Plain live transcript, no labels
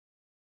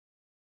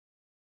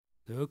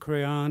The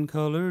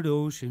crayon-colored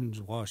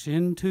oceans wash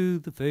into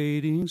the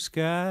fading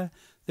sky,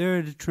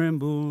 there to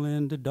tremble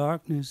in the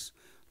darkness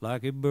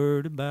like a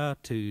bird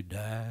about to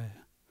die.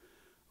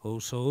 Oh,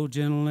 so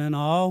gentle in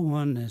all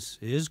oneness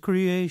is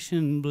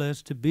creation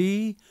blessed to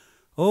be.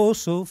 Oh,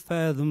 so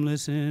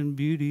fathomless in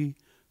beauty,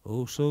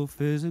 oh, so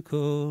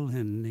physical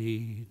in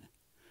need.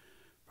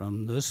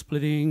 From the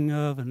splitting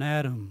of an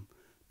atom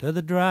to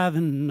the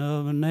driving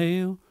of a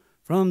nail,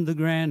 from the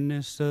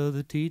grandness of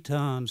the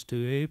Tetons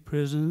to a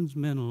prison's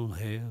mental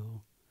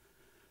hell.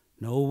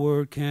 No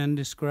word can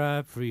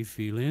describe free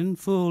feeling,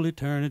 full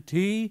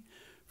eternity,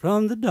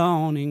 from the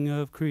dawning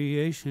of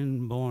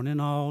creation born in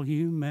all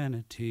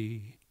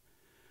humanity.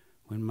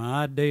 When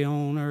my day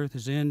on earth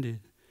is ended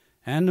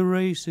and the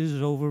race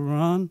is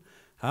overrun,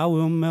 I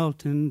will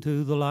melt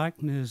into the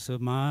likeness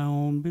of my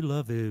own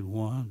beloved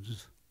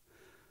ones.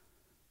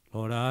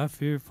 Lord, I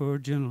fear for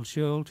gentle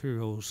shelter,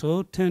 oh,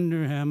 so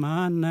tender am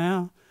I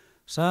now.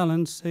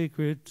 Silent,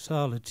 sacred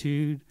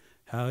solitude,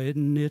 how it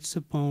knits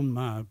upon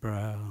my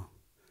brow.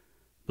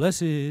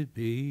 Blessed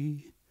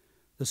be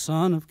the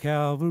Son of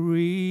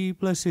Calvary,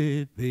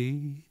 blessed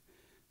be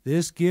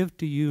this gift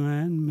to you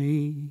and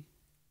me.